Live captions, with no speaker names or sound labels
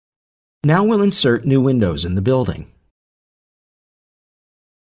Now we'll insert new windows in the building.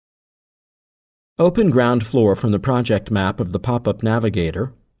 Open ground floor from the project map of the pop-up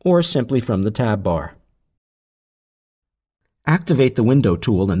navigator, or simply from the tab bar. Activate the Window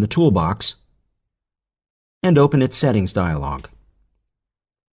tool in the toolbox and open its Settings dialog.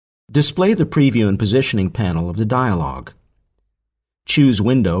 Display the Preview and Positioning panel of the dialog. Choose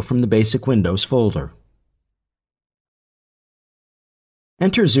Window from the Basic Windows folder.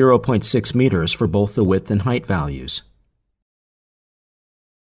 Enter 0.6 meters for both the width and height values.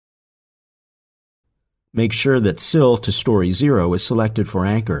 Make sure that Sill to Story 0 is selected for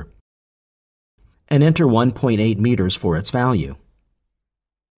anchor, and enter 1.8 meters for its value.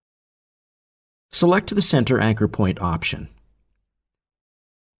 Select the Center Anchor Point option.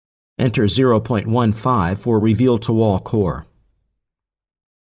 Enter 0.15 for Reveal to Wall Core.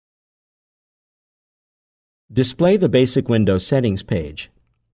 Display the Basic Windows Settings page.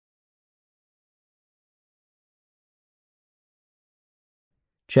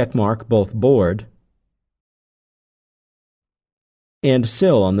 Checkmark both Board and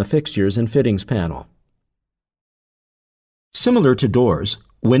Sill on the Fixtures and Fittings panel. Similar to doors,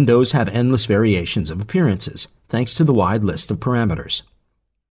 windows have endless variations of appearances, thanks to the wide list of parameters.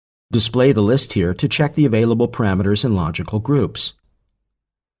 Display the list here to check the available parameters in logical groups.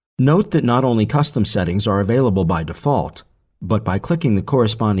 Note that not only custom settings are available by default, but by clicking the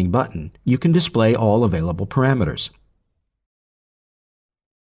corresponding button, you can display all available parameters.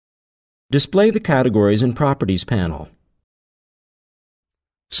 Display the Categories and Properties panel.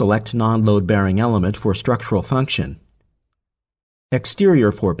 Select Non-Load-Bearing Element for structural function,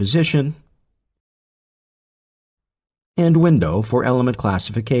 Exterior for position, and Window for element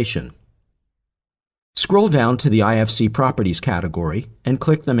classification. Scroll down to the IFC Properties category and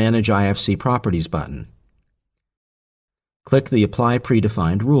click the Manage IFC Properties button. Click the Apply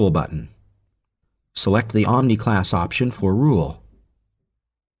Predefined Rule button. Select the Omni-Class option for Rule.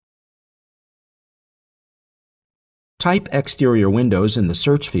 Type Exterior Windows in the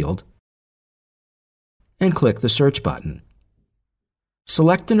search field and click the Search button.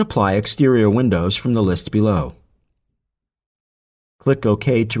 Select and apply exterior windows from the list below. Click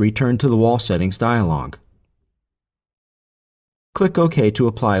OK to return to the Wall Settings dialog. Click OK to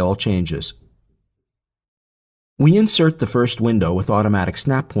apply all changes. We insert the first window with automatic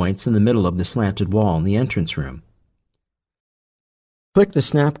snap points in the middle of the slanted wall in the entrance room. Click the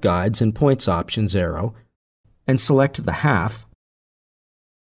Snap Guides and Points Options arrow and select the Half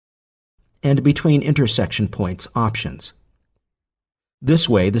and Between Intersection Points options. This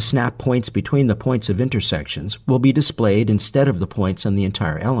way, the snap points between the points of intersections will be displayed instead of the points on the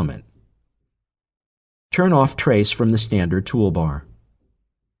entire element. Turn off Trace from the standard toolbar.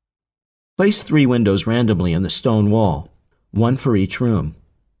 Place 3 windows randomly in the stone wall, one for each room.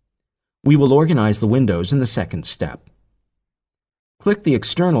 We will organize the windows in the second step. Click the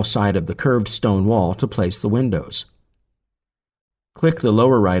external side of the curved stone wall to place the windows. Click the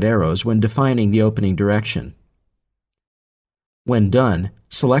lower right arrows when defining the opening direction. When done,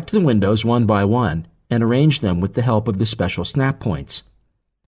 select the windows one by one and arrange them with the help of the special snap points.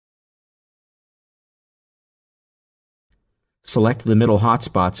 Select the middle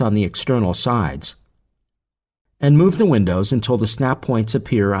hotspots on the external sides and move the windows until the snap points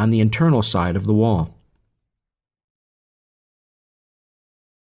appear on the internal side of the wall.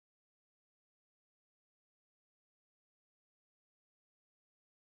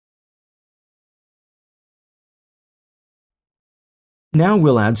 Now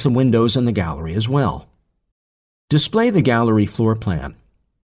we'll add some windows in the gallery as well. Display the gallery floor plan.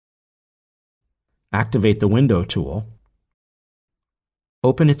 Activate the Window tool.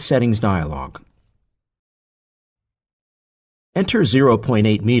 Open its Settings dialog. Enter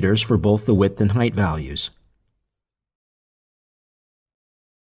 0.8 meters for both the width and height values.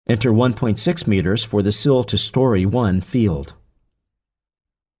 Enter 1.6 meters for the Sill to Story 1 field.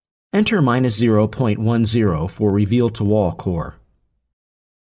 Enter -0.10 for Reveal to Wall Core.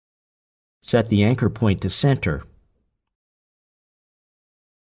 Set the anchor point to center.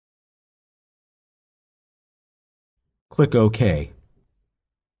 Click OK.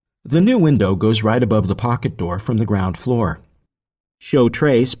 The new window goes right above the pocket door from the ground floor. Show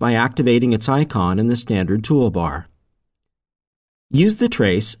Trace by activating its icon in the standard toolbar. Use the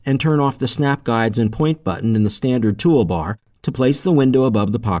trace and turn off the Snap Guides and Point button in the standard toolbar to place the window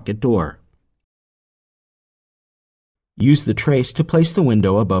above the pocket door. Use the trace to place the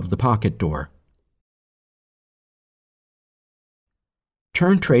window above the pocket door.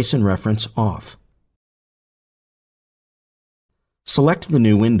 Turn Trace and Reference off. Select the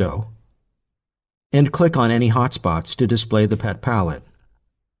new window and click on any hotspots to display the pet palette.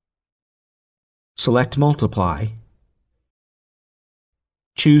 Select Multiply,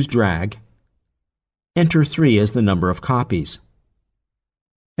 choose Drag, enter 3 as the number of copies,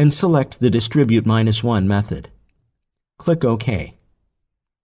 and select the Distribute -1 method. Click OK.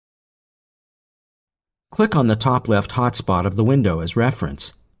 Click on the top left hotspot of the window as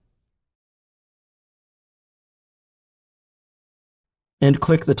reference, and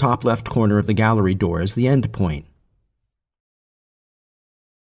click the top left corner of the gallery door as the end point.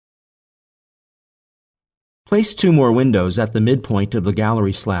 Place 2 more windows at the midpoint of the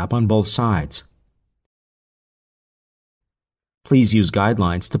gallery slab on both sides. Please use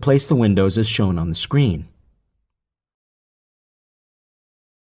guidelines to place the windows as shown on the screen.